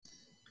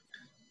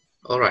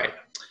All right.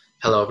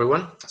 Hello,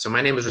 everyone. So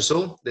my name is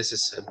Rasul. This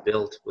is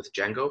Build with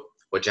Django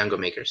or Django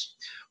Makers.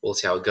 We'll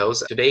see how it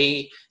goes.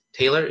 Today,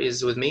 Taylor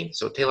is with me.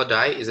 So Taylor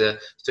Dye is a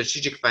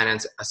strategic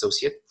finance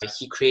associate.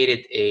 He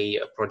created a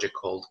project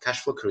called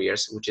Cashflow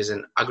Careers, which is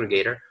an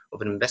aggregator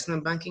of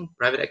investment banking,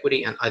 private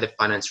equity, and other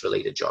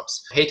finance-related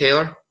jobs. Hey,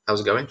 Taylor.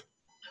 How's it going?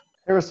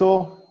 Hey,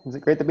 Rasul. It's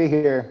great to be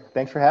here.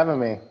 Thanks for having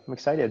me. I'm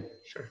excited.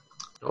 Sure.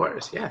 No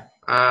worries. Yeah.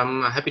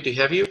 I'm happy to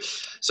have you.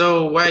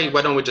 So why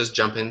don't we just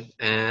jump in,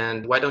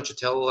 and why don't you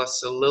tell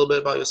us a little bit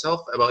about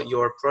yourself, about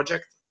your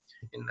project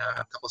in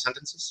a couple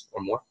sentences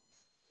or more?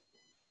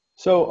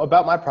 So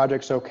about my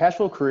project,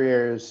 Cashflow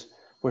Careers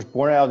was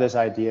born out of this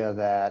idea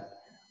that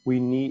we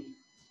need,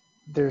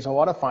 there's a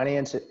lot of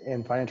finance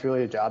and finance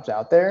related jobs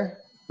out there,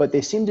 but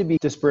they seem to be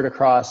disparate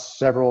across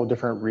several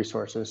different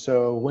resources.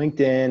 So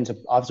LinkedIn's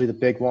obviously the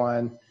big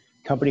one,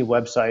 company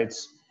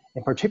websites,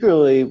 and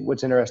particularly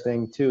what's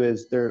interesting too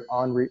is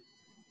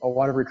a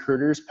lot of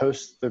recruiters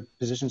post the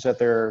positions that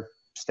they're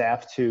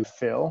staffed to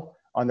fill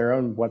on their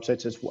own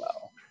websites as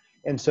well.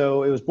 And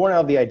so it was born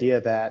out of the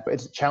idea that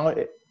it's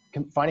challenge.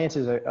 Finance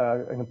is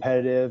a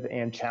competitive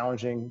and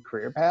challenging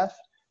career path,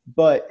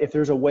 but if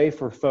there's a way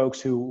for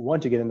folks who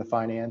want to get into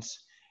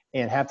finance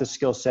and have the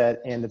skill set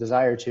and the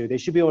desire to, they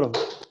should be able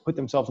to put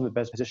themselves in the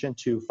best position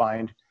to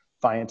find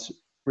finance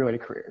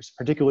related careers,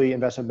 particularly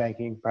investment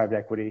banking, private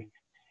equity,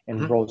 and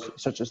Hmm. roles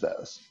such as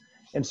those.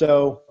 And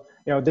so,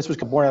 this was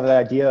born out of the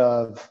idea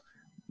of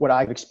what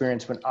I've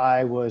experienced when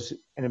I was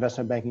an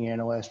investment banking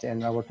analyst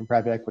and I worked in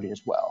private equity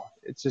as well.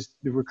 It's just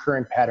the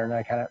recurring pattern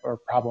or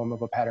problem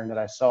of a pattern that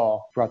I saw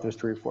throughout those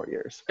 3 or 4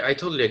 years. I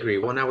totally agree.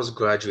 When I was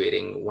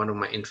graduating, one of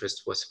my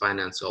interests was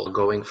finance, so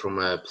going from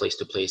a place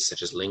to place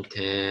such as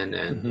LinkedIn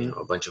and Mm-hmm.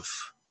 a bunch of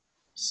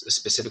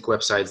specific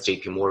websites,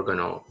 JP Morgan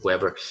or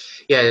whoever.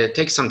 Yeah, it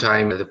takes some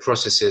time. The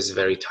process is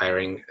very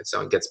tiring.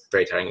 It gets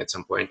very tiring at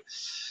some point.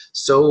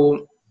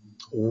 So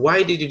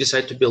why did you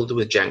decide to build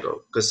with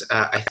Django? Because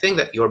I think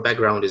that your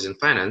background is in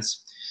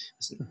finance.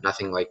 It's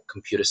nothing like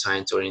computer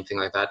science or anything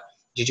like that.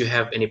 Did you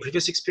have any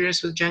previous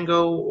experience with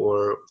Django,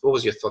 or what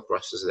was your thought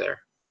process there?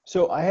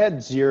 So I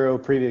had zero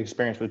previous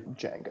experience with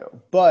Django,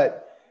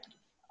 but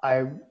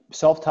I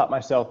self-taught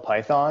myself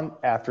Python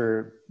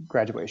after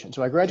graduation.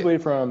 So I Yeah.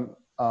 graduated from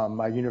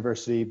my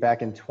university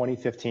back in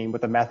 2015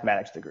 with a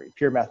mathematics degree,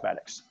 pure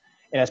mathematics.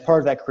 And as part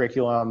of that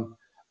curriculum,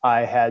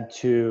 I had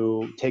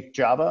to take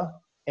Java.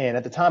 And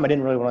at the time, I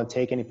didn't really want to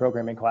take any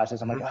programming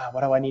classes. I'm like, Mhm.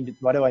 why do I need?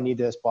 Why do I need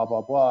this? Blah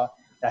blah blah.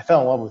 And I fell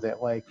in love with it.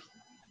 Like,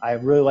 I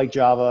really liked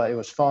Java. It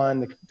was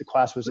fun. The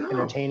class was No.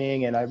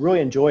 entertaining, and I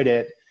really enjoyed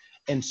it.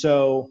 And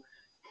so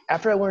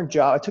after I learned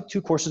Java, I took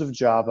 2 courses of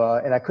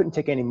Java, and I couldn't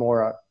take any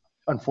more,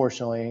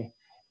 unfortunately.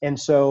 And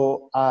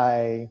so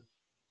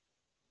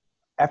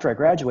after I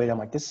graduated, I'm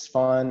like, this is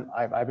fun.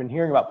 I've been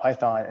hearing about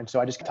Python. And so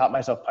I just taught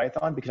myself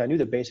Python because I knew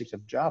the basics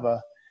of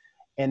Java.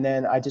 And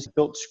then I just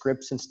built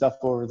scripts and stuff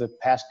over the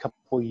past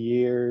couple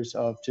years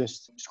of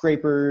just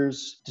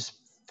scrapers, just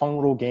fun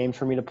little games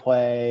for me to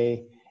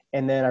play.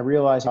 And then I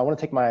realized I want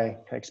to take my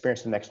experience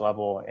to the next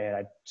level. And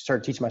I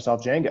started teaching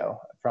myself Django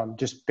from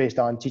just based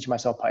on teaching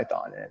myself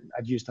Python. And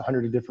I've used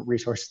 100 of different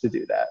resources to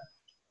do that.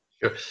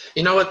 Sure.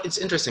 You know what? It's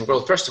interesting.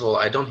 Well, first of all,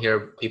 I don't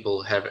hear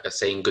people have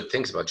saying good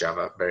things about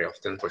Java very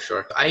often, for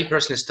sure. I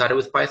personally started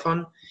with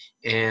Python,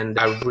 and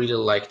I really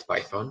liked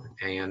Python.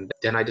 And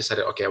then I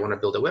decided, okay, I want to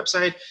build a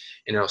website.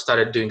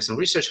 Started doing some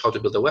research how to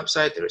build a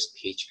website. There is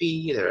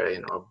PHP. There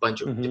are a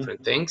bunch of Mm-hmm.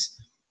 different things.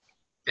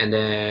 And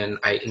then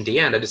in the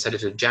end, I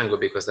decided to Django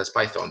because that's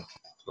Python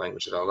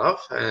language that I love.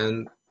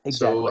 And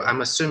so Exactly.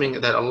 I'm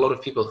assuming that a lot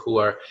of people who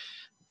are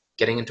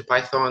getting into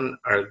Python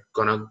are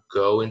gonna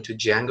go into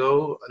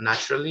Django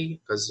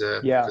naturally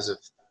Yeah. because of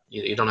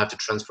you don't have to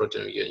transfer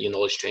your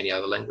knowledge to any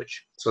other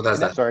language. So that's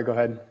And that. that's, sorry, go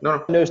ahead.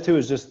 No, Those two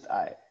is just,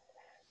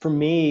 for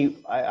me,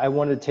 I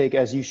wanted to take,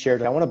 as you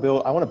shared, I want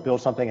to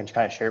build something and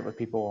kind of share it with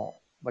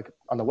people like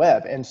on the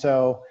web. And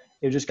so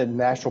it was just a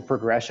natural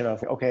progression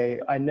of, okay,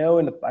 I know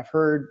I've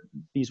heard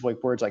these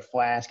like words like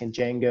Flask and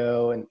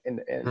Django and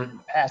no. in the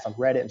past on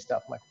Reddit and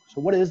stuff. I'm like,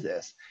 so what is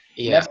this?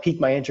 And Yeah. that's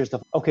piqued my interest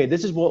of, okay,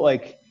 this is what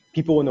like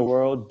people in the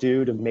world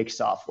do to make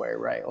software,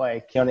 right?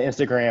 Like on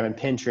Instagram and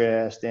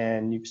Pinterest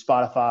and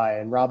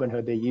Spotify and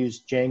Robinhood, they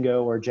use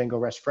Django or Django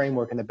REST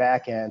framework in the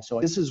back end.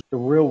 So this is the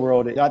real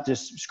world, not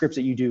just scripts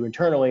that you do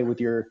internally with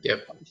Yep.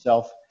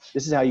 yourself.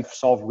 This is how you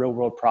solve real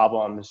world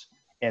problems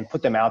and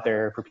put them out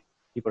there for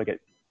people to get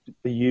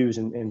to use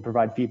and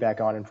provide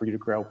feedback on and for you to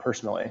grow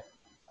personally.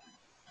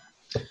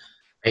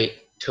 I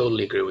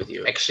totally agree with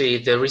you. Actually,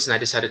 the reason I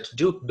decided to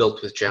do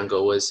built with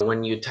Django was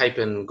when you type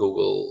in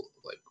Google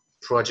like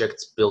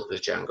projects built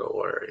with Django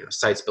or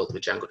sites built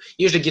with Django,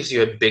 usually gives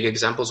you a big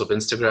examples of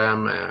Instagram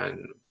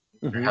and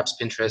Mm-hmm. perhaps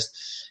Pinterest,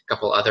 a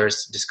couple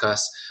others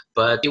discuss.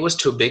 But it was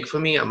too big for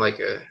me. I'm like,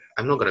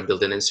 I'm not going to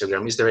build an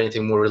Instagram. Is there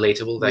anything more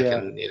relatable that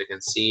Yeah. I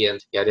can see?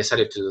 And yeah, I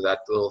decided to do that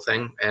little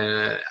thing.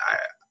 And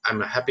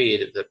I'm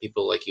happy that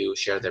people like you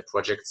share their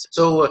projects.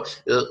 So a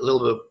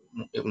little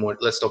bit more.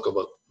 Let's talk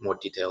about more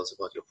details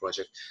about your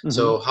project. Mm-hmm.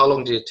 So how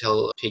long did it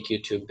take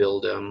you to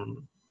build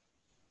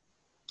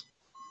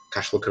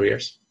Cashflow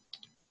Careers?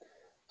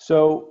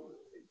 So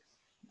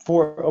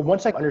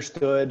once I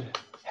understood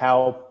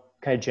how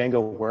kind of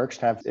Django works,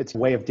 kind of its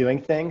way of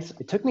doing things,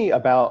 it took me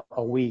about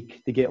a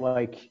week to get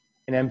like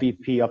an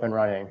MVP up and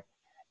running.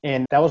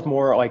 And that was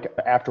more like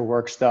after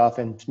work stuff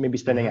and maybe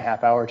spending a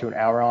half hour to an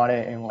hour on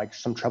it and like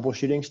some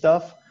troubleshooting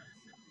stuff.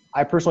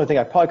 I personally think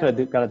I probably could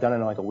have got it done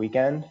in like a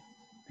weekend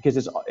because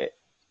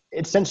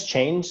it's since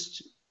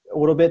changed a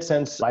little bit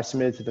since I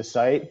submitted to the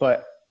site,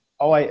 but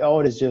all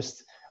it is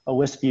just a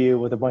list view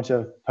with a bunch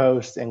of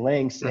posts and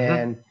links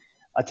and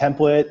a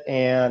template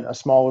and a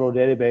small little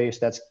database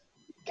that's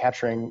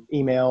capturing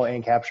email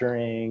and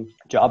capturing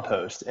job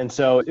posts. And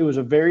so it was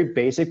a very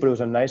basic, but it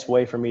was a nice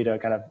way for me to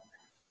kind of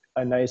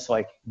a nice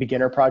like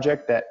beginner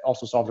project that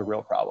also solved a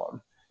real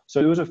problem.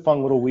 So it was a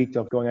fun little week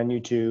of going on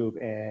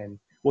YouTube and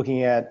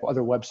looking at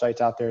other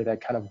websites out there that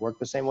kind of work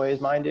the same way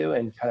as mine do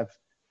and kind of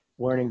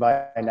learning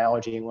by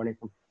analogy and learning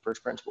from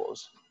first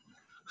principles.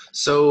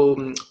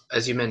 So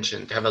as you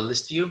mentioned, you have a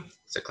list view.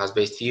 It's a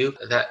class-based view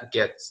that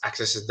gets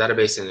access to the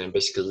database and then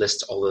basically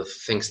lists all the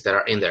things that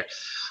are in there.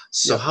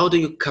 So how do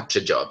you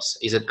capture jobs?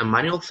 Is it a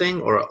manual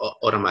thing or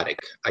automatic?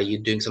 Are you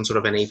doing some sort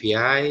of an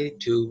API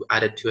to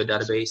add it to a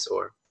database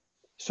or?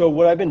 So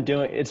what I've been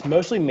doing, it's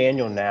mostly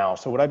manual now.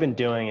 So what I've been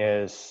doing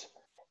is,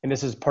 and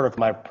this is part of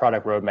my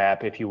product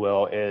roadmap, if you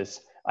will,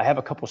 is I have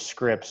a couple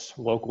scripts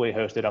locally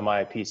hosted on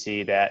my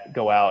PC that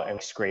go out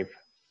and scrape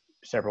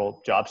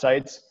several job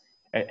sites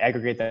and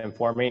aggregate them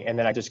for me. And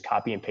then I just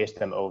copy and paste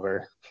them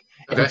over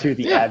into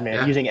the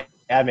admin using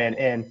admin.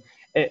 And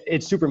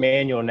it's super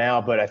manual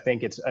now, but I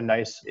think it's a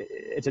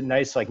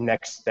nice like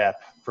next step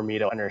for me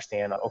to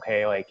understand,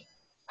 okay, like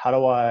how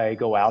do I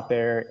go out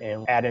there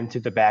and add into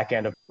the back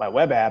end of my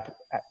web app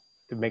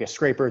to make a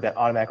scraper that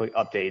automatically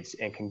updates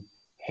and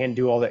can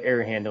do all the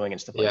error handling and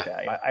stuff like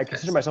that. I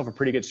consider myself a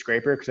pretty good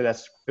scraper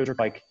because those are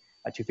like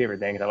my two favorite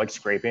things. I like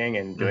scraping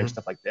and doing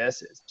stuff like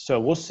this. So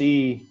we'll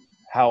see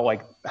how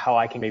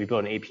I can maybe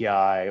build an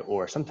API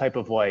or some type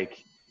of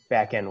like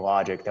back-end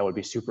logic that would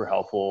be super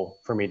helpful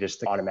for me just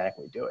to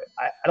automatically do it.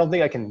 I don't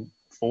think I can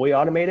fully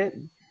automate it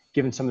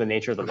given some of the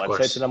nature of the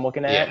websites that I'm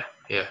looking at.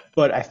 Yeah.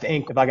 But I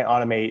think if I can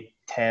automate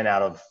 10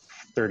 out of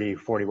 30,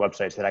 40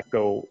 websites that I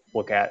go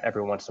look at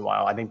every once in a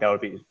while, I think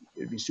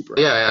it'd be super.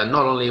 Yeah.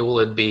 Not only will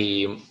it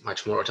be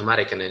much more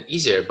automatic and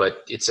easier,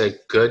 but it's a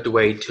good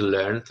way to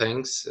learn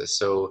things.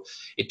 So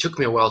it took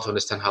me a while to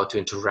understand how to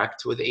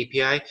interact with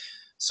the API.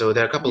 So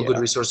there are a couple of good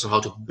resources on how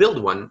to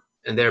build one.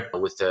 And there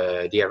with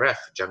the DRF,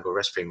 Django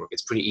REST framework,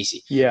 it's pretty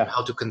easy. Yeah.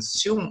 How to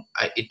consume,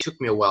 it took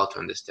me a while to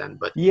understand.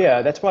 But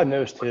yeah, that's what I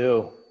noticed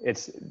too. It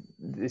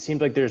seems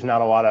like there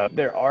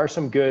are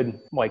some good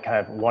like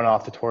kind of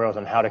one-off tutorials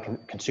on how to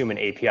consume an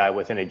API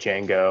within a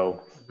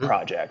Django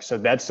project. So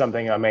that's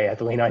something I may have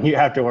to lean on you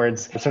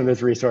afterwards for some of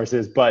those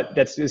resources. But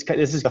this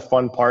is the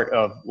fun part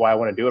of why I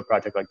want to do a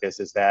project like this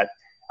is that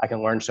I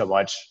can learn so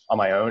much on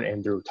my own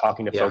and through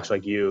talking to folks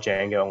like you,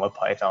 Django and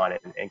Python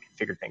and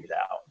figure things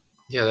out.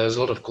 Yeah, there's a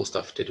lot of cool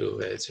stuff to do.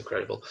 It's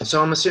incredible.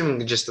 So I'm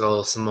assuming, just a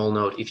little small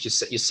note, if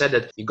you said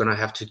that you're gonna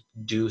have to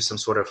do some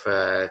sort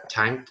of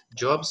timed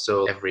job,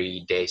 so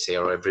every day, say,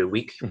 or every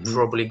week, you're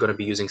probably gonna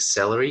be using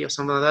Celery or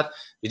something like that.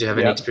 Did you have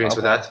any experience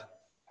with that?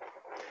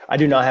 I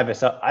do not have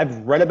it. I've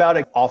read about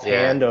it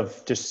offhand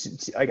of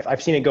just,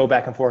 I've seen it go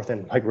back and forth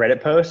in like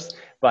Reddit posts,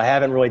 but I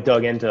haven't really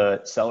dug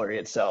into Celery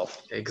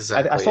itself.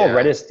 Exactly. I saw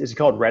Redis. Is it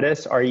called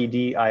Redis?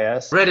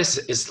 REDIS?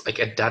 Redis is like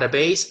a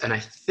database, and I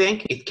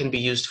think it can be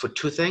used for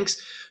two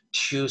things: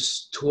 to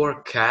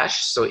store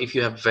cache. So if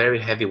you have very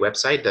heavy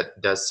website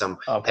that does some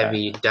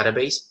heavy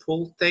database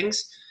pull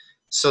things,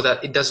 so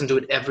that it doesn't do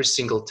it every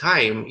single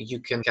time, you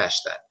can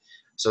cache that.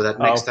 So that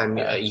next time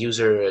a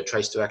user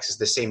tries to access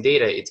the same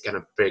data, it's kind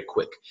of very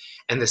quick.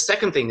 And the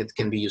second thing it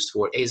can be used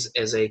for is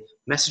as a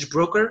message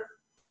broker,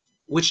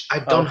 which I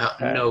don't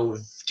know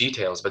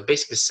details, but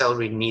basically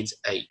Celery needs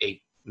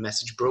a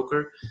message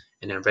broker,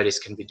 and then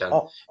Redis can be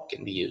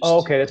used. Oh,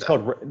 okay. That's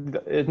called,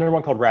 isn't there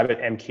one called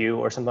RabbitMQ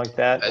or something like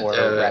that? Or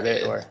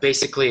Rabbit or?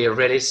 Basically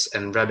Redis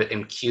and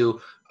RabbitMQ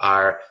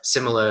are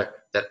similar,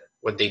 that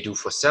what they do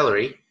for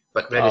Celery,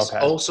 but Redis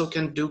also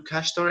can do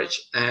cache storage,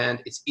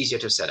 and it's easier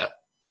to set up.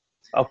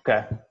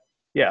 Okay.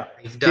 Yeah.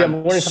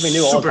 I'm learning something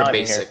new all the time. Super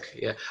basic.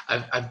 Yeah.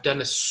 I've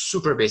done a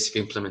super basic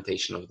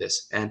implementation of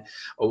this, and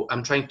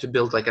I'm trying to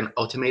build like an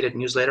automated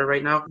newsletter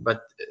right now,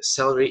 but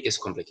Celery is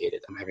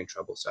complicated. I'm having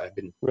trouble. So I've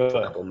been for a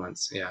couple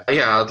months. Yeah.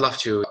 I'd love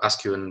to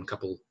ask you in a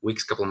couple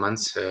weeks, couple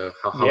months,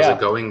 how's it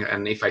going?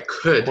 And if I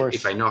could,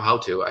 if I know how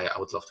to, I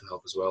would love to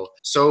help as well.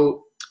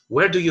 So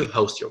where do you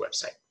host your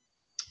website?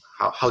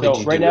 How did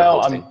you do your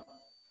hosting?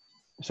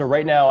 So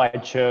right now I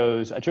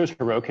chose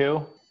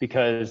Heroku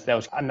because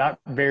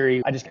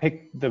I just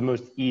picked the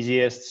most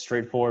easiest,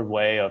 straightforward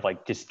way of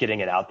like just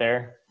getting it out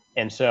there.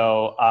 And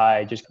so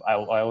I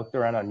looked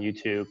around on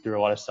YouTube through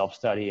a lot of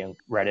self-study and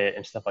Reddit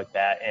and stuff like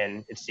that.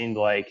 And it seemed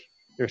like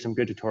there's some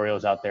good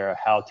tutorials out there of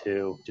how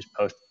to just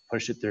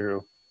push it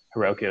through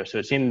Heroku. So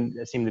it seemed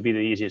to be the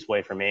easiest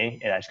way for me,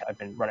 and I've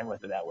been running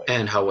with it that way.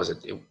 And how was it?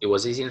 It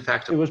was easy, in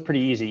fact? It was pretty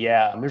easy,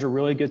 yeah. There's a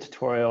really good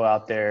tutorial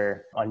out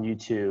there on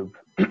YouTube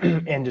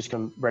and just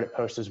some Reddit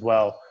posts as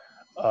well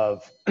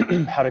of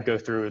how to go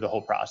through the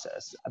whole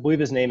process. I believe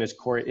his name's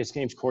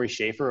Corey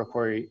Schaefer, or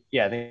Corey,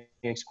 yeah, I think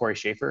it's Corey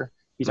Schaefer.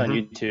 He's on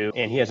YouTube,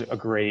 and he has a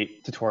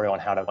great tutorial on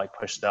how to like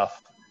push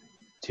stuff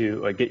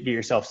to get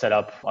yourself set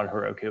up on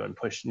Heroku and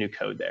push new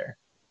code there.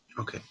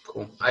 Okay,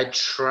 cool. I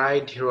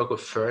tried Heroku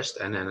first,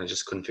 and then I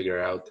just couldn't figure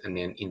it out. And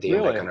then in the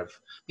end, I kind of,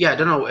 I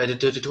don't know, the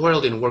tutorial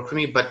didn't work for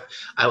me, but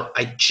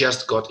I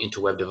just got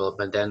into web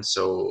development then,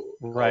 so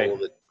all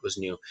of it was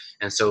new.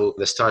 And so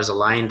the stars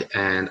aligned,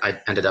 and I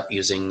ended up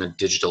using a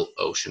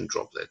DigitalOcean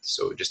Droplet,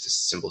 so just a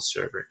simple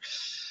server,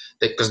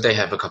 because they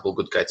have a couple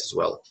good guides as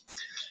well.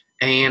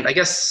 And I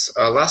guess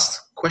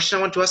last question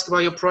I want to ask about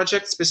your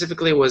project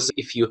specifically was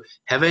if you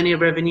have any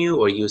revenue,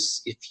 or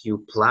if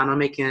you plan on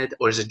making it,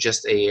 or is it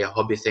just a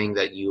hobby thing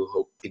that you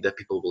hope that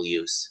people will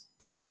use?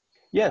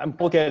 Yeah, I'm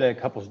looking at a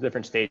couple of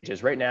different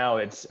stages. Right now,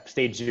 it's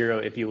stage 0,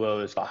 if you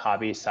will, is a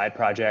hobby side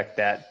project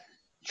that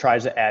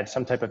tries to add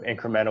some type of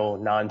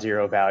incremental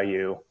non-zero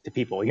value to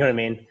people. You know what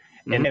I mean?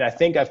 And then I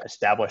think I've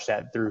established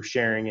that through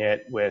sharing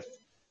it with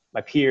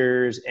my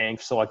peers and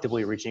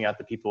selectively reaching out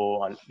to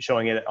people, on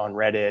showing it on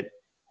Reddit,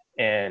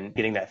 and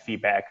getting that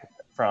feedback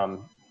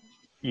from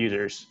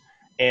users.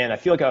 And I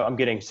feel like I'm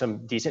getting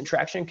some decent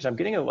traction, because I'm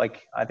getting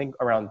I think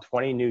around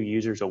 20 new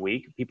users a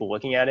week, people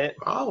looking at it.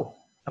 Oh,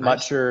 I'm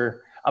not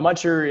sure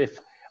if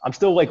I'm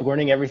still like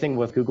learning everything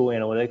with Google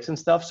Analytics and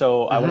stuff.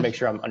 So I want to make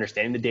sure I'm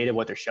understanding the data,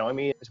 what they're showing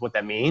me is what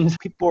that means.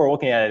 People are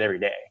looking at it every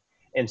day.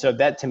 And so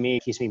that to me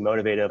keeps me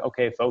motivated.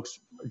 Okay, folks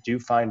do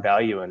find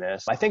value in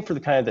this. I think for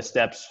the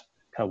steps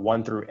kind of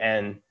 1 through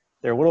N,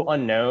 they're a little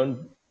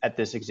unknown at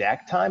this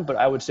exact time, but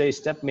I would say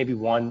step maybe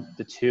 1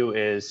 to 2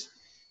 is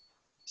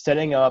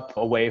setting up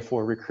a way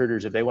for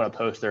recruiters, if they want to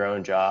post their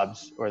own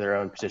jobs or their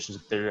own positions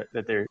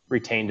that they're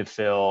retained to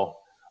fill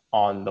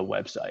on the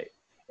website.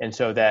 And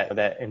so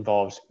that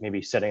involves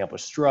maybe setting up a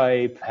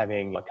Stripe,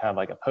 having kind of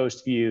like a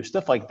post view,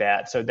 stuff like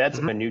that. So that's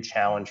a new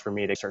challenge for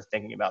me to start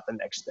thinking about the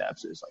next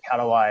steps, is like,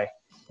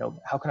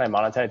 how can I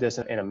monetize this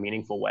in a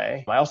meaningful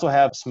way? I also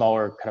have a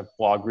smaller kind of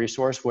blog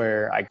resource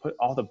where I put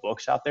all the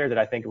books out there that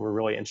I think were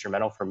really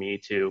instrumental for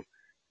me to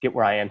get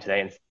where I am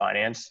today in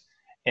finance.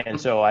 And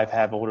so I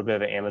have a little bit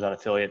of an Amazon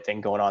affiliate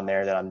thing going on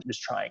there that I'm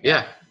just trying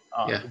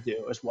to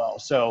do as well.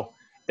 So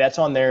that's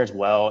on there as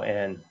well.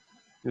 And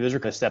those are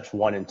kind of steps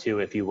 1 and 2,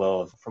 if you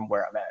will, from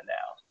where I'm at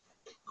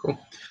now. Cool.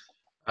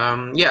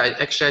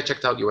 I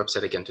checked out your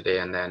website again today,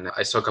 and then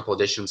I saw a couple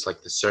additions,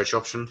 like the search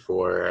option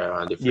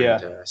for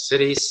different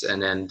cities,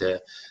 and then the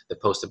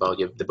post about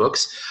the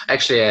books.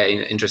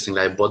 Actually,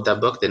 interestingly, I bought that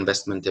book, The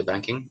Investment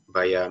Banking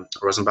by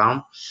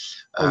Rosenbaum.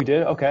 Oh, you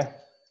did? Okay.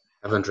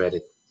 I haven't read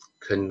it.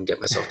 Couldn't get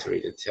myself to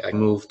read it. I've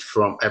moved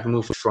from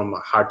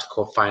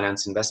hardcore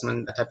finance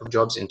investment type of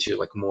jobs into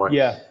like more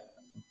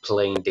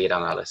plain data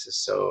analysis.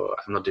 So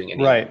I'm not doing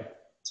any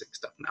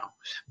stuff now.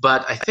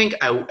 But I think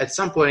at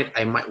some point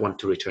I might want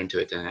to return to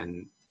it,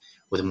 and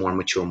with a more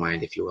mature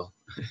mind, if you will.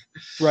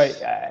 Right.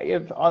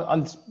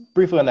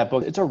 Briefly on that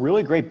book, it's a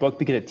really great book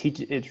because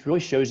it really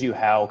shows you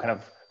how kind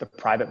of the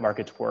private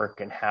markets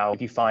work, and how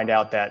if you find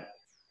out that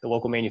the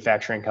local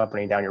manufacturing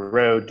company down your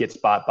road gets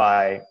bought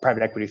by a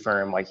private equity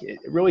firm, like it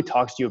really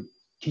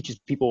teaches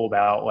people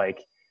about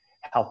like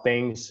how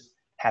things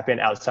happen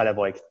outside of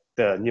like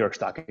the New York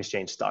Stock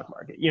Exchange stock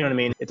market. You know what I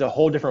mean? It's a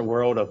whole different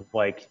world of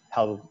like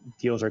how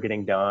deals are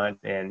getting done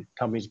and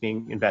companies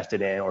being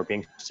invested in or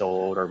being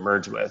sold or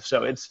merged with.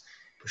 So it's,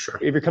 for sure,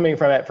 if you're coming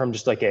from it from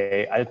just like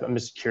I'm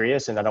just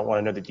curious and I don't want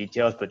to know the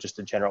details, but just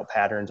the general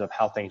patterns of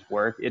how things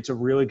work, it's a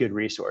really good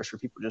resource for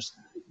people just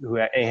who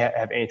have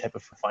any type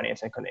of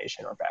finance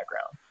inclination or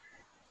background.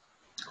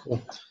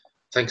 Cool.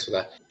 Thanks for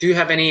that. Do you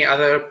have any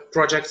other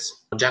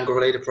projects, Django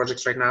related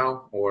projects right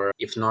now? Or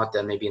if not,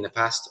 then maybe in the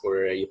past,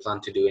 or you plan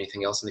to do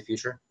anything else in the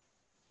future?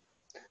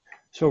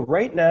 So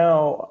right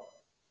now,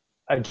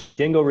 a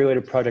Django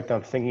related project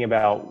I'm thinking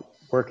about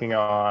working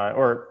on,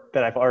 or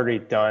that I've already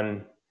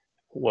done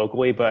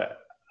locally,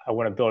 but I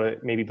want to build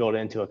it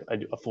into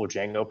a full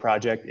Django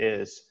project,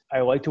 is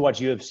I like to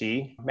watch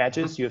UFC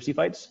matches, UFC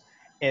fights.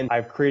 And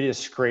I've created a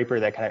scraper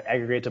that kind of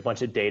aggregates a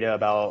bunch of data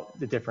about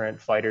the different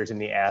fighters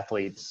and the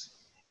athletes.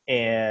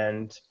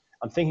 And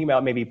I'm thinking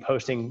about maybe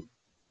posting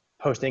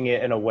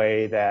it in a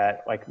way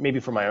that, like, maybe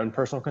for my own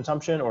personal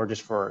consumption, or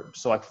just for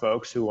select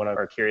folks who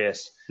are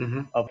curious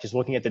of just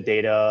looking at the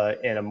data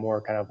in a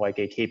more kind of like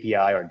a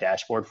KPI or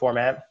dashboard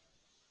format.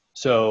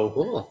 So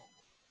cool.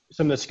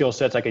 Some of the skill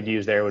sets I could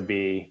use there would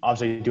be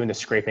obviously doing the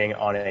scraping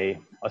on a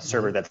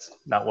server that's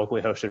not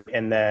locally hosted,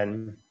 and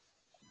then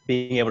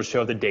being able to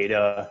show the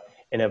data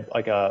in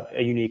a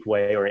unique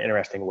way or an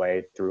interesting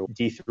way through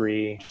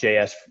D3,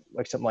 JS,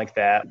 like something like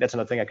that. That's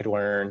another thing I could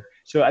learn.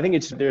 So I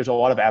think there's a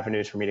lot of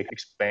avenues for me to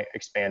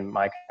expand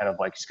my kind of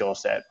like skill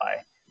set by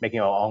making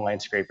an online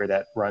scraper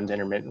that runs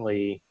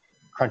intermittently,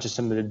 crunches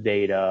some of the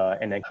data,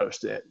 and then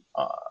hosts it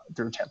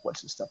through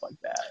templates and stuff like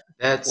that.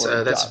 That's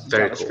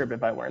very cool. JavaScript,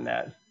 if I learn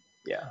that.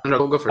 Yeah.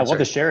 No, go for I it. love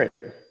to Sorry. share it.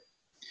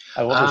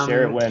 I love to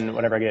share it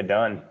whenever I get it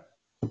done.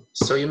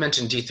 So you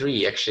mentioned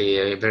D3,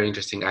 actually, very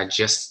interesting. I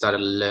just started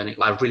learning.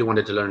 I really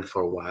wanted to learn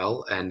for a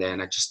while, and then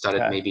I just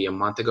started Okay. maybe a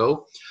month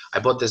ago. I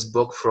bought this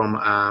book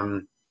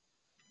from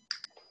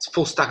it's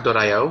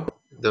fullstack.io.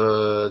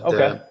 The, Okay.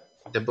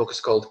 the, the book is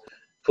called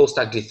Full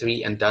Stack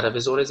D3 and Data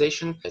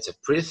Visualization. It's a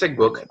pretty thick Great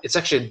book. book. It's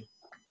actually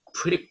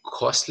pretty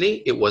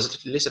costly. It was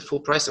at least at full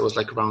price. It was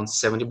like around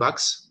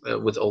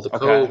 $70 with all the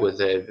Okay. code, with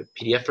the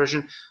PDF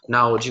version.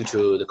 Now, due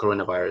to the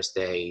coronavirus,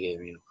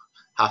 they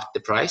half the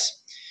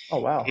price. Oh,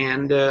 wow.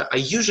 And I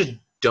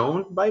usually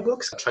don't buy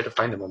books. I try to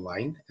find them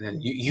online, and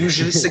then you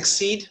usually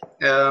succeed.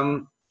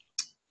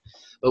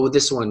 But with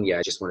this one, yeah,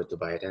 I just wanted to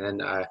buy it, and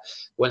then I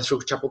went through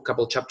a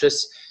couple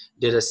chapters,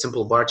 did a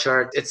simple bar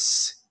chart.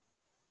 It's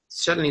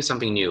certainly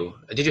something new.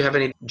 Did you have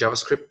any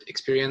JavaScript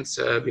experience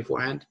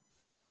beforehand?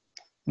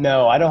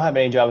 No, I don't have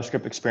any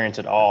JavaScript experience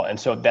at all. And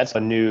so that's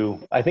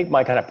I think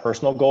my kind of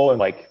personal goal and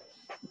like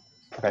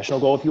professional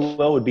goal, if you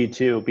will, would be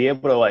to be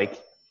able to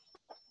like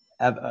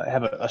have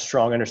a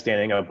strong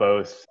understanding of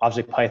both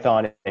obviously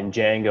Python and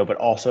Django, but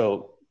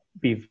also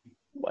be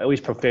at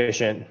least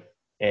proficient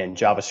in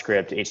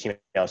JavaScript, HTML,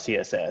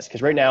 CSS.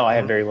 Because right now I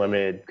have very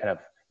limited kind of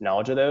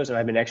knowledge of those, and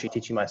I've been actually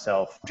teaching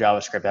myself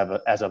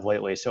JavaScript as of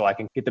lately, so I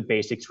can get the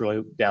basics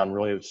really down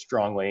really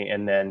strongly,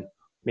 and then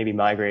maybe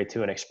migrate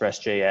to an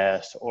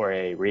Express.js or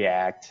a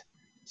React,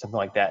 something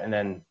like that, and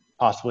then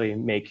possibly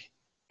make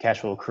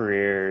Cashflow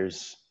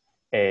Careers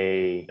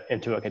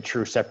into like a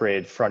true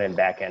separated front end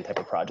back end type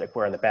of project,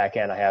 where in the back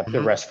end I have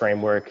the REST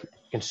framework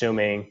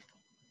consuming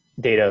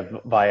data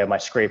via my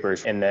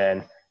scrapers, and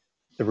then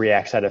the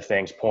React side of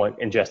things,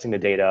 ingesting the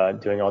data,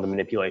 doing all the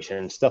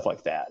manipulation, stuff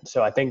like that.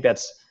 So I think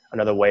that's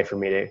another way for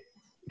me to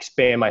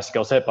expand my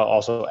skill set, but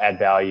also add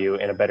value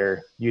and a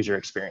better user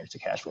experience to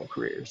Cashflow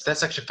Careers.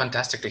 That's actually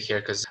fantastic to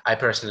hear, because I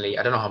don't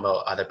know how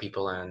about other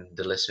people and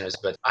the listeners,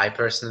 but I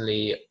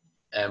personally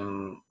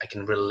I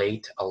can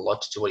relate a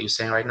lot to what you're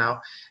saying right now.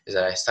 Is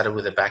that I started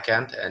with the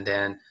backend and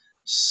then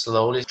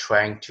slowly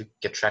trying to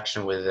get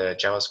traction with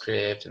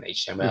JavaScript and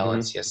HTML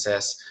and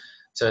CSS.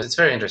 So it's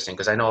very interesting,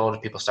 because I know a lot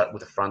of people start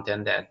with the front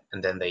end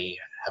and then they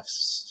have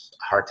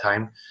a hard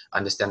time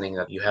understanding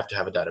that you have to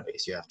have a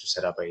database, you have to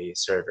set up a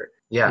server.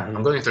 Yeah,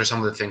 I'm going through some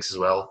of the things as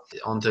well.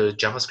 On the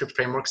JavaScript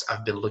frameworks,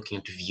 I've been looking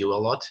into Vue a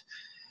lot,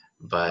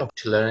 but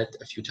to learn it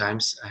a few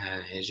times,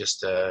 it's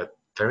just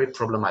very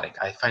problematic.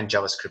 I find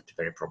JavaScript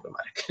very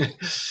problematic.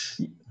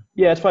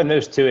 Yeah, it's probably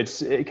those two.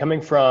 It's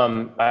coming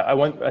from, I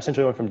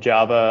essentially went from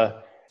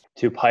Java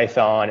to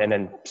Python, and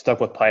then stuck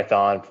with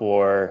Python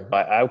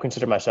I would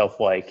consider myself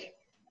like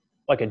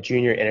a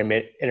junior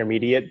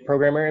intermediate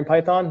programmer in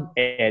Python.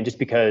 And just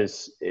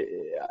because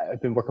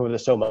I've been working with it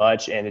so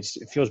much, and it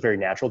feels very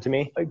natural to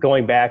me.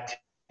 Going back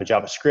to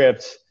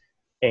JavaScript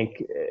and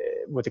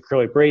with the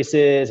curly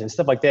braces and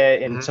stuff like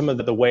that, and some of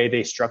the way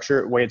it's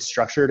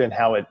structured and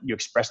how you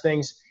express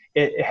things,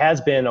 it has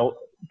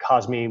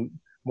caused me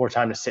more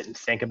time to sit and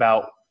think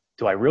about,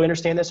 do I really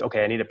understand this?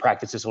 Okay, I need to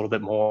practice this a little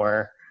bit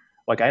more.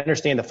 Like, I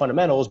understand the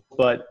fundamentals,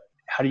 but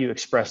how do you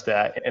express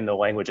that in the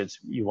language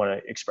you want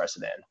to express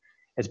it in?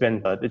 It's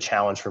been the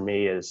challenge for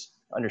me, is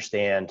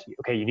understand,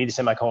 okay, you need a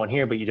semicolon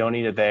here, but you don't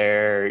need it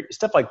there,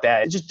 stuff like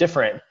that. It's just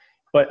different.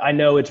 But I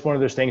know it's one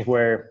of those things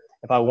where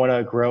if I want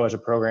to grow as a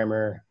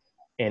programmer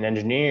and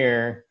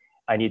engineer,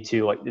 I need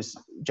to, like, this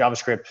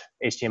JavaScript,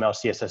 HTML,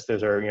 CSS,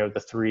 those are,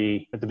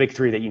 the big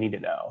three that you need to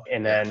know.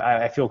 And then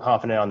I feel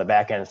confident on the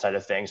back end side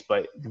of things,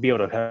 but to be able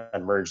to kind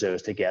of merge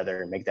those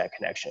together and make that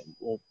connection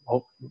will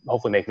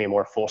hopefully make me a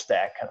more full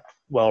stack, kind of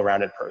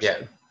well-rounded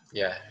person.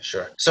 Yeah,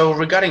 sure. So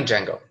regarding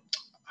Django,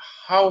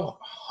 how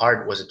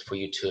hard was it for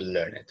you to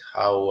learn it?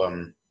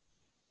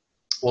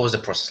 What was the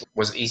process?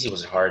 Was it easy?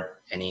 Was it hard?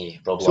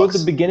 Any roadblocks? So at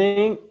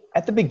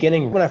the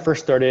beginning, when I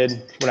first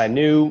started, when I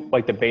knew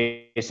like the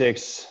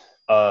basics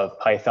of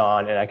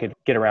Python, and I could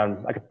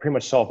pretty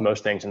much solve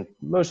most things and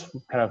most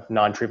kind of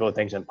non-trivial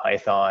things in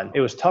Python,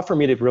 it was tough for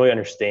me to really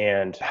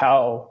understand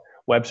how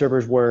web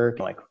servers work.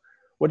 Like,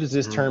 what does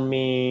this term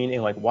mean?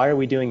 And like, why are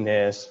we doing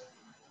this?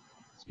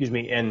 Excuse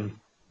me. And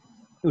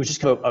it was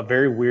just kind of a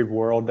very weird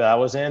world that I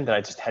was in, that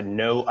I had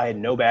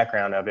no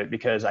background of it,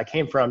 because I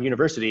came from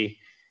university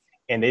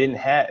and I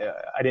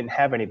didn't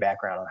have any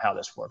background on how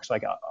this works.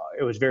 Like,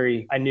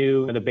 I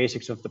knew the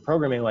basics of the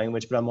programming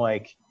language, but I'm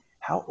like,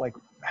 how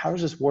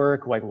does this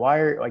work?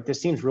 Like, this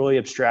seems really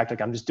abstract.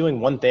 Like, I'm just doing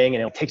one thing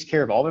and it takes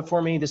care of all of it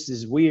for me. This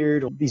is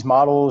weird. These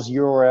models,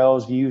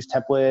 URLs, views,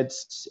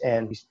 templates,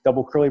 and these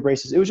double curly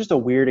braces. It was just a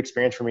weird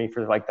experience for me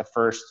for like the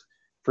first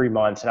 3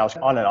 months. And I was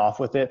on and off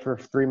with it for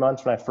 3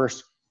 months when I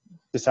first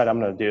decided I'm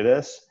going to do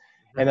this.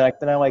 And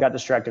then I got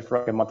distracted for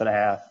like a month and a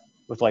half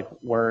with like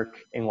work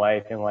and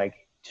life, and like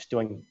just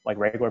doing like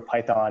regular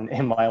Python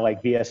in my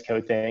like VS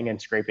Code thing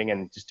and scraping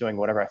and just doing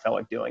whatever I felt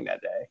like doing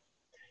that day.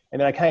 And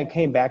then I kind of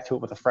came back to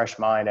it with a fresh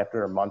mind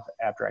after a month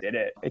after I did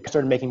it. It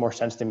started making more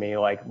sense to me,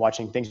 like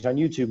watching things on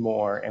YouTube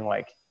more, and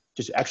like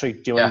just actually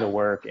doing the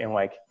work and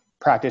like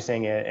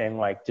practicing it, and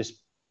like just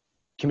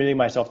committing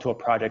myself to a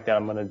project that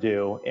I'm going to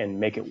do and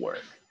make it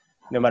work.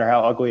 no matter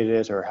how ugly it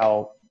is or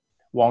how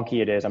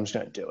wonky it is, I'm just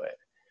going to do it.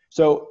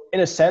 So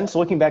in a sense,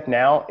 looking back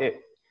now,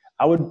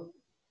 I would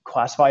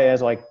classify it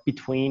as like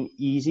between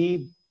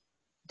easy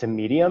to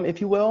medium,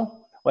 if you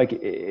will, like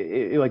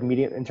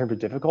medium in terms of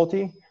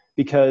difficulty,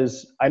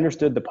 because I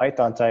understood the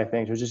Python side of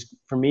things. It was just,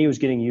 for me, it was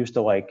getting used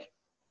to like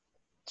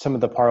some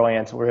of the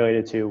parlance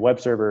related to web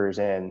servers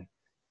and,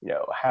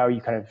 how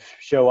you kind of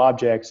show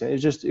objects. And it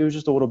was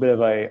just a little bit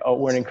of a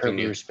learning curve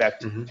with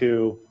respect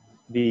to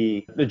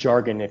the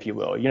jargon, if you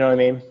will, you know what I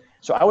mean?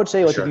 So I would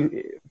say, like, sure.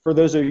 For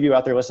those of you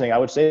out there listening, I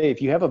would say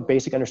if you have a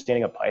basic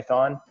understanding of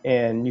Python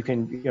and you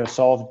can,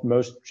 solve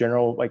most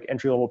general, like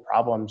entry-level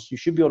problems, you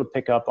should be able to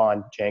pick up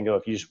on Django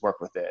if you just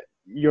work with it.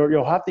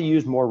 You'll have to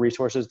use more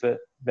resources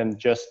than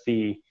just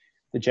the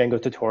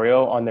Django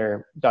tutorial on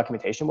their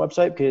documentation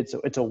website, because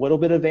it's a little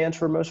bit advanced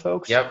for most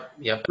folks. Yep.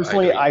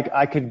 Personally, I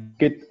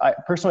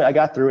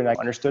got through and I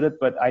understood it,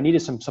 but I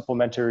needed some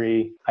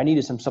supplementary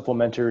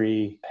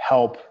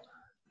help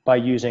by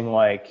using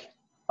like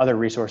other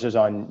resources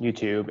on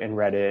YouTube and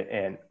Reddit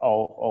and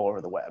all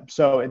over the web.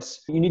 So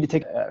you need to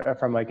take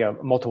from like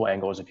multiple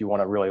angles if you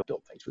want to really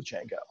build things with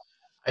Django.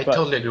 I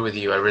totally agree with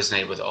you. I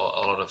resonate with a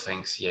lot of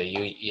things. Yeah,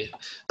 you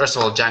first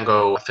of all,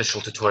 Django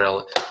official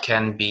tutorial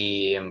can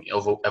be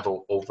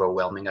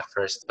overwhelming at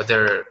first, but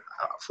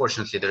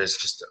fortunately there is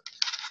just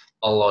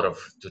a lot of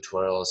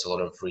tutorials, a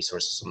lot of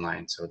resources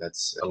online. So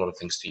that's a lot of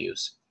things to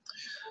use.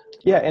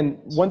 Yeah, and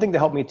one thing that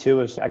helped me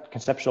too is I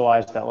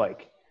conceptualized that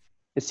like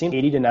it seems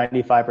 80 to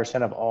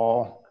 95% of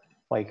all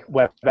like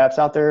web apps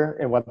out there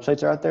and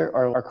websites out there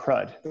are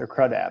CRUD. They're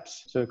CRUD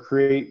apps. So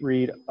create,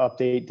 read,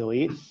 update,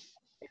 delete.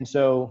 And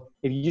so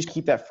if you just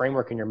keep that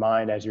framework in your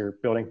mind as you're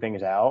building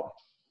things out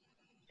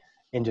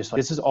and just like,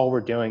 this is all we're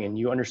doing, and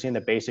you understand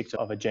the basics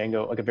of a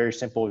Django, like a very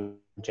simple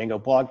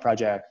Django blog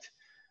project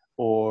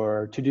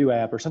or to-do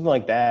app or something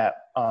like that,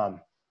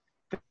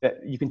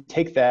 that you can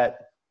take that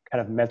kind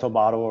of mental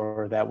model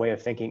or that way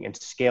of thinking and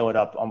scale it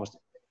up almost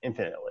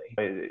infinitely.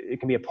 It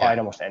can be applied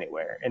almost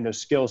anywhere. And those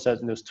skill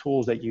sets and those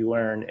tools that you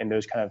learn and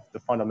those kind of the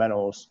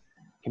fundamentals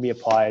can be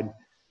applied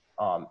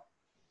to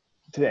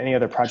any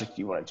other project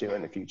you want to do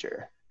in the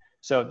future.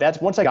 So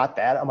once I got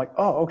that, I'm like,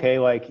 oh, okay.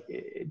 Like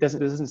it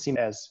doesn't seem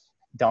as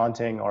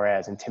daunting or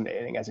as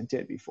intimidating as it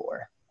did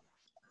before.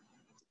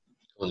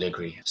 Totally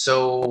agree.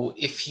 So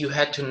if you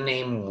had to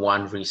name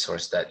one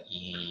resource that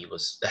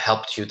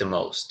helped you the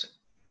most,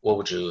 what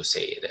would you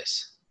say it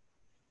is?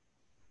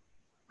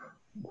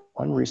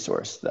 One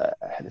resource that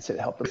I had to say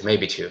helped.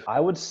 Maybe two. I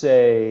would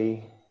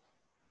say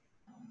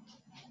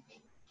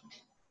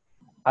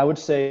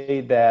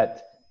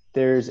that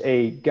there's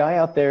a guy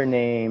out there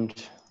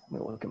named, let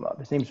me look him up.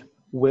 His name's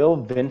Will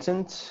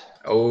Vincent.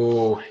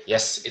 Oh,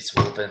 yes, it's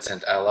Will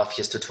Vincent. I love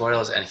his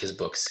tutorials and his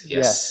books.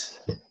 Yes.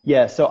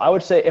 Yeah, so I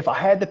would say if I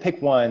had to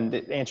pick one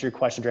to answer your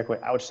question directly,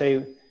 I would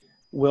say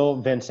Will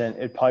Vincent.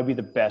 It'd probably be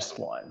the best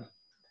one.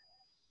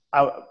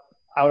 I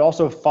would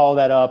also follow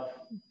that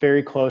up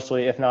very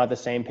closely, if not the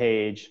same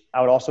page.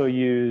 I would also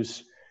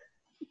use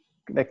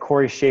that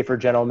Corey Schaefer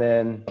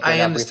gentleman.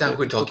 I understand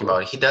who you're talking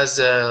about. He does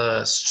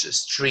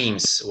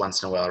streams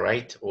once in a while,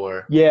 right?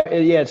 Or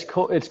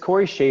it's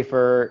Corey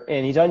Schaefer,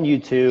 and he's on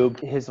YouTube.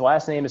 His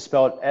last name is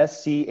spelled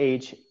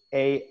Schaefer.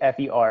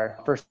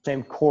 First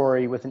name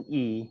Corey with an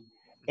E,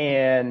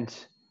 and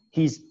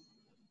he's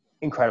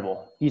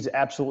incredible. He's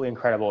absolutely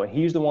incredible.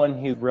 He's the one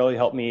who really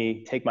helped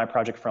me take my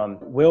project from.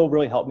 Will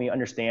really helped me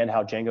understand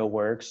how Django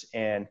works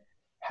and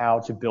how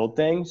to build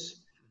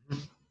things.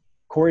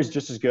 Corey's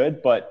just as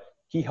good, but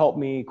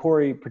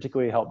Corey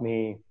particularly helped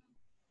me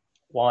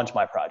launch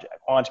my project,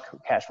 launch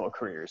Cashflow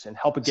Careers, and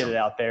help get it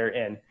out there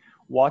and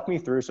walk me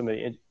through some of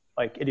the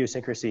like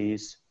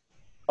idiosyncrasies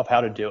of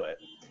how to do it.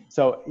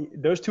 So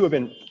those two have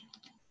been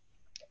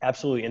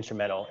absolutely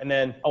instrumental. And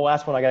then a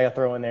last one I gotta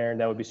throw in there,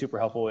 and that would be super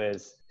helpful,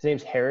 is his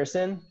name's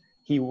Harrison.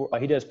 He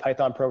does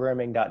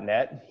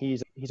pythonprogramming.net.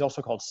 He's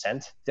also called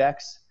SentDex,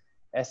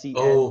 SEN.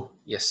 Oh,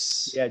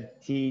 yes. Yeah,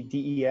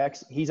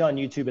 TDEX. He's on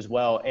YouTube as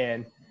well.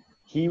 And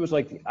he was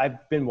like,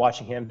 I've been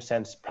watching him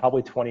since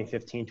probably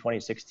 2015,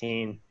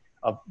 2016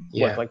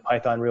 with like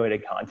Python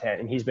related content.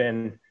 And he's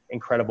been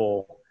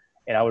incredible.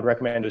 And I would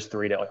recommend those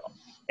three to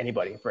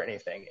anybody for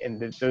anything. And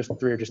those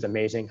three are just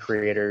amazing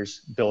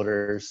creators,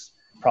 builders,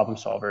 problem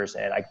solvers.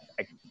 And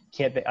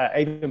I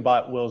even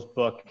bought Will's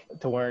book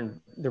to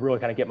really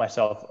kind of get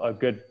myself a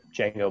good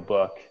Django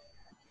book.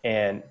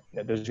 And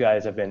those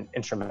guys have been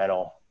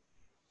instrumental.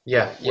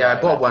 Yeah, I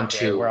bought one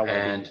too,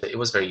 and it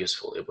was very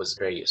useful.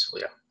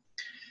 Yeah,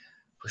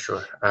 for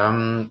sure.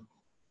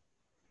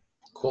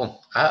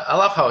 Cool. I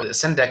love how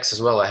SentDex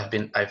as well.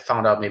 I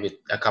found out maybe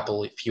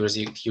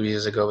few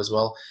years ago as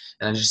well,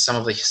 and just some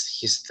of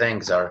his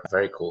things are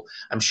very cool.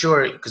 I'm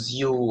sure because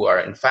you are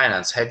in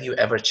finance. Have you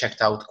ever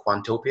checked out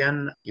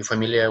Quantopian? You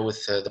familiar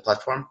with the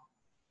platform?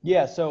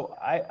 Yeah, so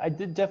I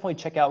did definitely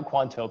check out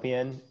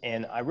Quantopian,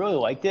 and I really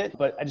liked it,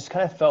 but I just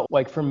kind of felt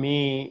like for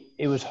me,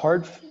 it was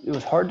hard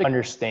to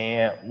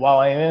understand. While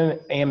I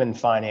am in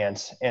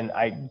finance and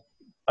I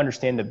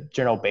understand the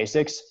general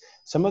basics,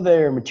 some of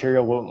their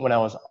material when I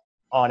was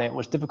on it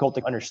was difficult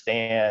to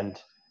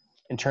understand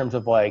in terms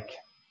of like,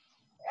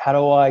 how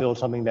do I build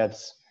something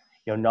that's,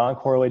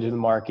 non-correlated to the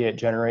market,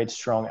 generates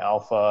strong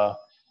alpha,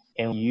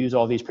 and use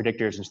all these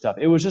predictors and stuff.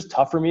 It was just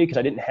tough for me because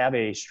I didn't have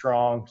a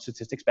strong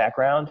statistics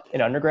background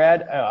in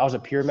undergrad. I was a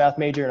pure math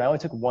major and I only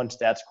took one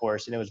stats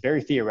course, and it was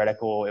very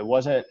theoretical. It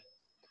wasn't,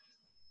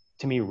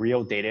 to me,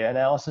 real data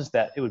analysis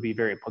that it would be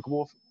very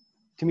applicable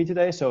to me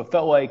today. So it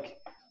felt like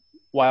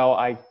while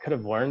I could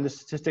have learned the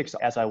statistics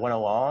as I went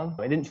along,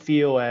 it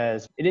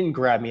didn't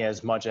grab me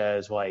as much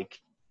as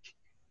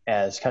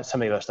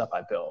some of the other stuff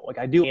I built. Like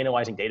I do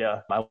analyzing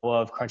data. I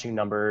love crunching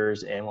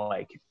numbers and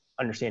like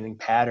understanding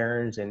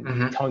patterns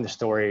and telling the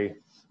story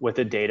with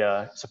the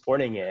data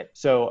supporting it.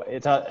 So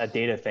it's not a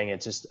data thing.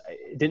 It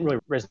didn't really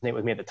resonate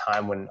with me at the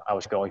time when I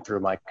was going through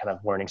my kind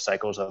of learning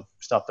cycles of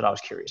stuff that I was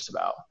curious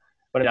about.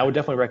 But I would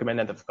definitely recommend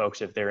that to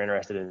folks if they're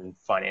interested in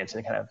finance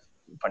and kind of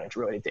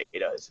financial related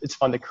data. It's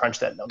fun to crunch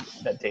that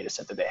data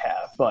set that they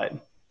have. But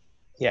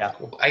yeah.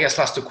 I guess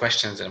last two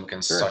questions and we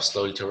can start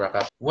slowly to wrap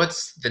up.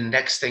 What's the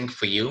next thing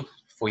for you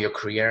for your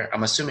career?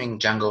 I'm assuming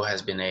Django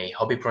has been a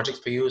hobby project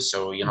for you,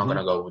 so you're not going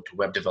to go to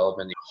web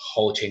development,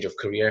 whole change of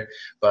career.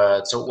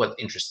 But so what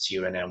interests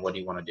you and then what do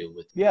you want to do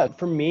with? Yeah,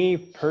 for me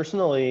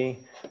personally,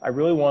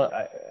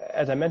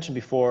 as I mentioned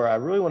before, I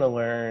really want to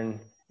learn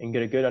and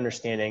get a good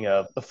understanding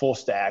of the full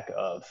stack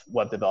of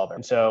web development.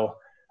 And so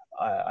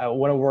I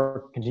want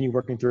to continue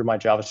working through my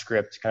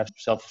JavaScript, kind of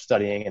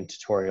self-studying and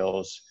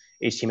tutorials,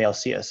 HTML,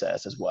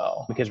 CSS as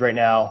well. Because right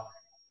now,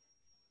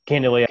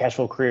 candidly,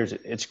 Cashflow Careers,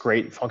 it's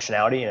great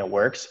functionality and it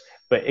works,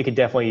 but it could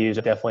definitely use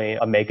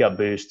a makeup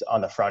boost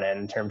on the front end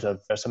in terms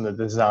of some of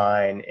the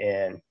design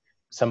and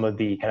some of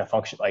the kind of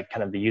function, like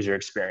kind of the user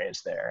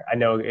experience there. I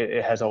know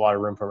it has a lot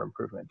of room for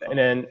improvement there. And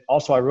then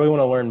also I really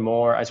want to learn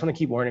more. I just want to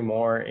keep learning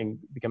more and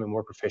becoming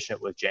more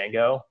proficient with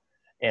Django,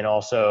 and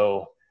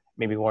also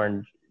maybe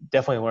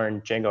definitely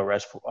learn Django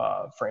REST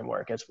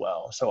framework as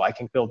well. So I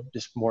can build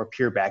just more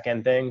pure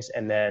backend things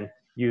and then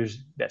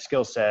use that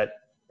skill set,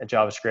 and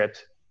JavaScript,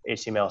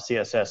 HTML,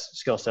 CSS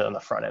skill set on the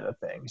front end of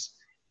things,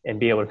 and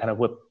be able to kind of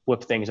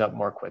whip things up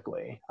more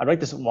quickly. I'd like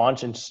to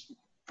launch, and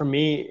for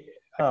me,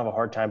 I don't have a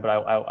hard time, but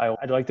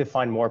I'd like to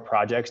find more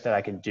projects that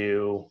I could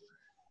do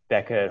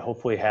that could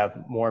hopefully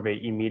have more of an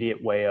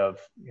immediate way of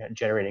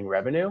generating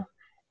revenue.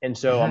 And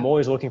so I'm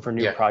always looking for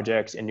new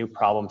projects and new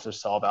problems to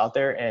solve out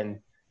there. And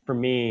for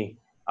me,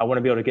 I want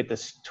to be able to get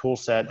this tool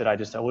set that I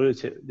just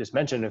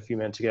mentioned a few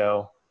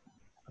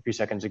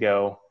seconds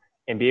ago,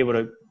 and be able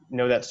to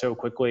know that so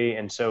quickly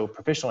and so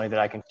proficiently that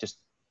I can just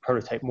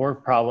prototype more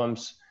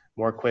problems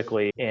more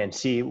quickly and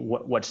see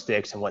what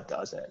sticks and what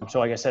doesn't. So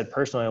like I said,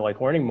 personally, like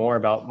learning more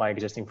about my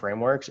existing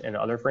frameworks and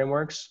other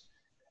frameworks,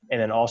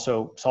 and then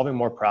also solving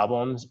more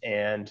problems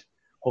and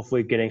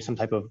hopefully getting some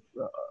type of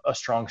a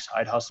strong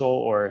side hustle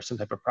or some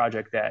type of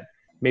project that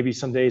maybe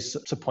some days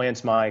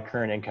supplants my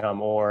current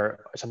income,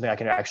 or something I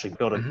can actually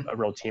build a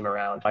real team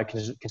around. I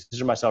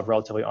consider myself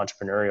relatively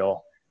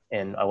entrepreneurial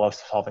and I love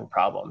solving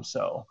problems.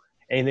 So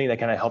anything that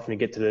kind of helps me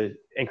get to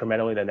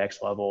incrementally the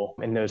next level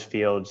in those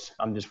fields,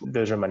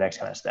 those are my next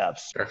kind of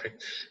steps.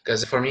 Perfect.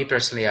 Because for me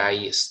personally,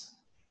 I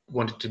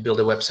wanted to build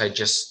a website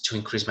just to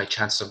increase my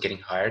chances of getting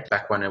hired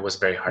back when it was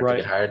very hard to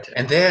get hired.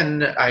 And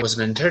then I was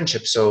an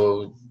internship,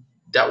 so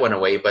that went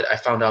away. But I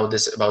found out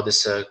about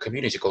this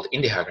community called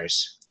Indie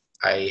Hackers.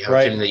 I have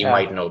a feeling that you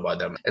might know about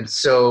them. And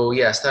so,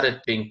 I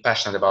started being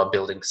passionate about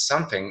building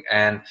something.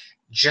 And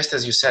just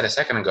as you said a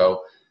second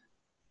ago,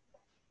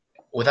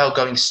 without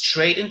going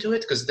straight into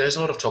it, because there's a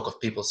lot of talk of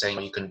people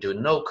saying you can do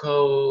no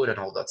code and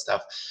all that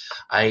stuff,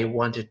 I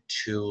wanted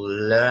to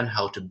learn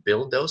how to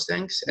build those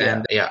things.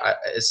 And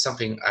it's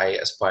something I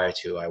aspire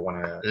to. I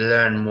want to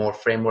learn more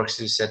frameworks,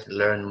 as you said,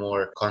 learn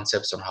more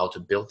concepts on how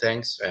to build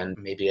things. And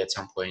maybe at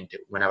some point,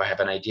 whenever I have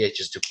an idea,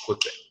 just do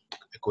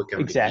a quick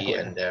MVP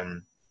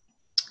and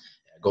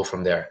go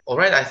from there. All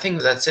right, I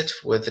think that's it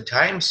with the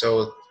time.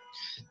 So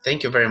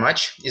thank you very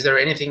much. Is there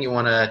anything you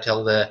want to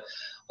tell the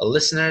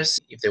listeners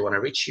if they want to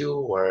reach you,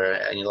 or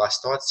any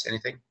last thoughts,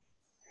 anything?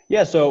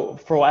 Yeah, so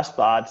for last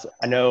thoughts,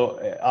 I know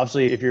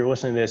obviously if you're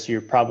listening to this,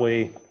 you're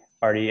probably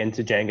already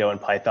into Django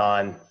and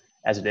Python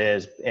as it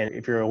is. And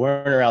if you're a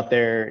learner out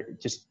there,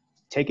 just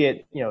take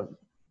it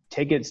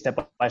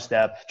step by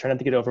step. Try not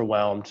to get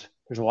overwhelmed.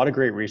 There's a lot of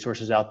great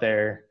resources out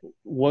there.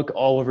 Look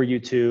all over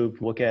YouTube.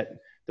 Look at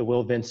the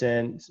Will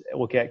Vincent,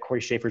 look at Corey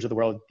Schaefer's of the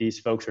world. These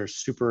folks are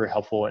super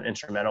helpful and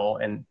instrumental.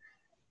 And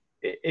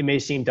it may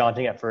seem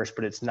daunting at first,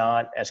 but it's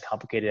not as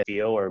complicated as it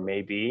feel or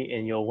may be.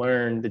 And you'll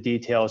learn the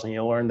details and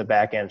you'll learn the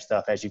back end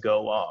stuff as you go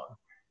along.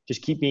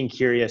 Just keep being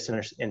curious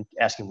and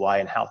asking why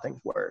and how things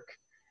work.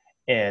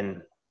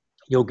 And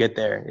you'll get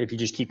there if you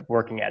just keep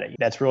working at it.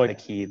 That's really the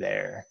key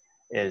there,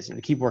 is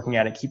to keep working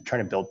at it, keep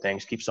trying to build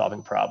things, keep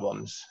solving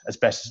problems as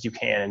best as you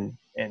can,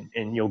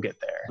 and you'll get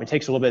there. It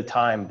takes a little bit of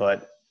time,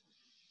 but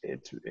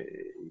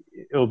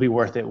it'll be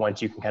worth it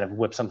once you can kind of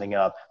whip something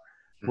up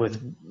with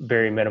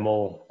very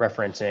minimal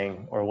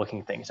referencing or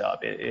looking things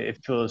up. It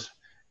feels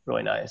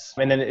Really nice.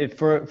 And then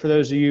for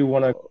those of you who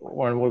want to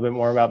learn a little bit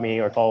more about me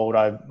or follow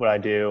what I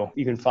do,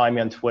 you can find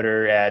me on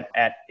Twitter at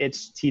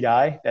it's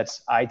Tdye.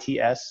 That's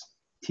ITSTDYE.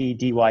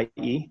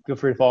 Feel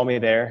free to follow me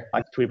there.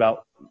 I tweet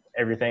about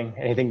everything,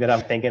 anything that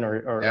I'm thinking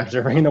or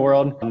observing in the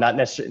world. Not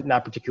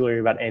particularly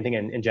about anything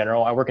in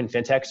general. I work in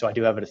fintech, so I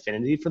do have an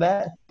affinity for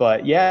that.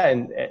 But yeah,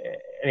 and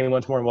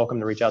anyone's more than welcome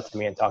to reach out to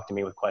me and talk to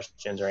me with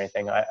questions or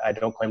anything. I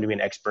don't claim to be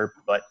an expert,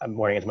 but I'm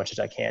learning as much as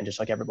I can, just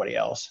like everybody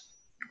else.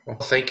 Well,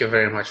 thank you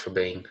very much for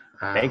being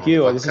Thank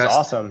you. This is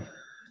awesome.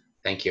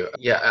 Thank you.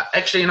 Yeah,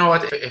 actually, you know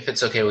what? If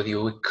it's okay with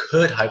you, we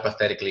could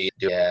hypothetically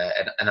do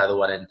another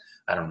one in,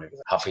 I don't know, maybe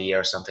half a year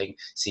or something.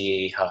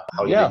 See how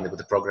you're doing with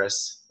the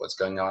progress, what's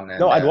going on. And,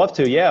 no, I'd love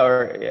to.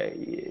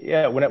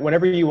 Yeah,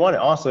 whenever you want it.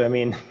 Honestly, I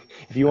mean,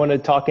 if you want to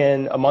talk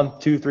in a month,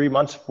 2, 3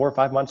 months, 4 or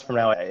 5 months from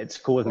now, it's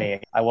cool with me.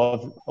 I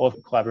love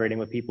collaborating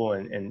with people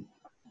and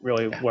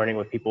really learning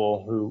with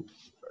people who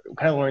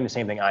kind of learning the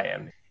same thing I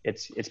am.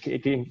 It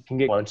can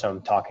get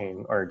lonesome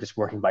talking or just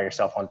working by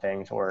yourself on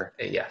things or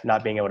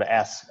not being able to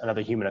ask another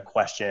human a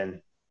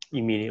question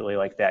immediately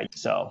like that.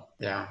 So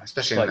yeah,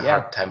 especially in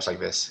hard times like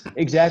this.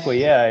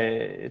 Exactly. Yeah.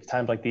 It's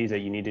times like these that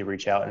you need to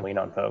reach out and lean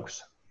on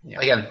folks.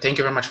 Yeah. Again, thank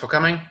you very much for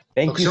coming.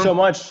 Thank you so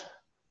much.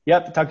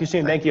 Yep. Talk to you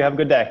soon. Thank you. Have a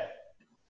good day.